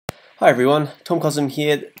Hi everyone, Tom Cosm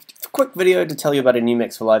here. A quick video to tell you about a new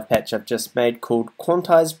Mix for Live patch I've just made called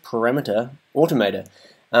Quantized Parameter Automator.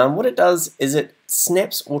 What it does is it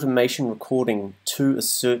snaps automation recording to a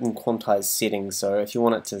certain quantized setting. So if you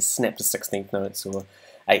want it to snap to 16th notes or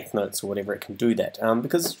 8th notes or whatever, it can do that.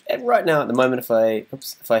 Because right now at the moment, if I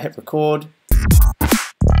hit record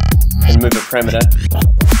and move a parameter,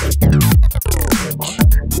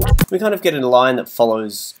 we kind of get a line that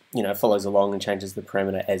follows along and changes the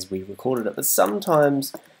parameter as we recorded it. But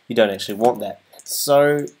sometimes you don't actually want that.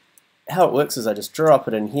 So how it works is I just drop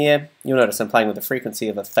it in here. You'll notice I'm playing with the frequency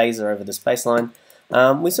of a phaser over this baseline.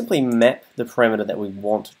 We simply map the parameter that we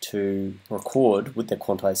want to record with the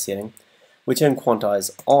quantize setting. We turn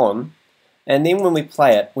quantize on, and then when we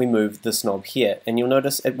play it, we move this knob here. And you'll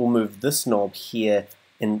notice it will move this knob here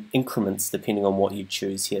in increments depending on what you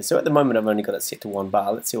choose here. So at the moment I've only got it set to 1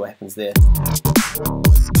 bar. Let's see what happens there.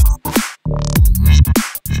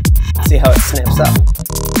 See how it snaps up.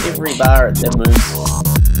 Every bar it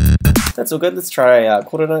moves. That's all good. Let's try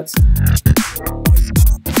quarter notes.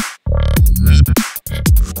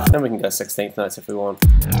 Then we can go 16th notes if we want.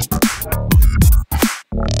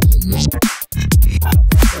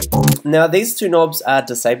 Now these two knobs are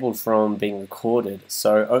disabled from being recorded,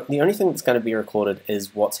 so the only thing that's going to be recorded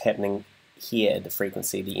is what's happening here at the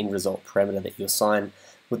frequency, the end result parameter that you assign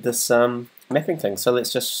with this mapping thing. So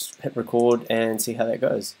let's just hit record and see how that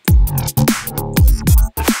goes.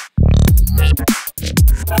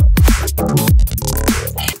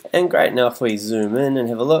 And great, now if we zoom in and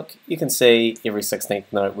have a look, you can see every 16th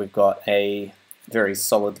note we've got a very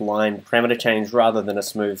solid line parameter change rather than a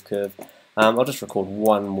smooth curve. I'll just record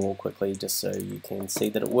one more quickly just so you can see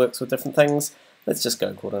that it works with different things. Let's just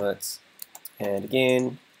go quarter notes. And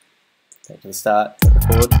again, back to the start, hit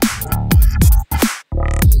record.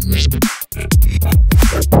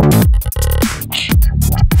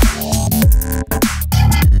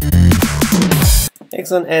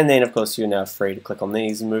 Excellent, and then of course you're now free to click on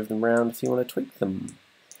these and move them around if you want to tweak them.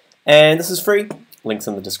 And this is free, links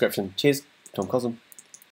in the description. Cheers, Tom Cosm.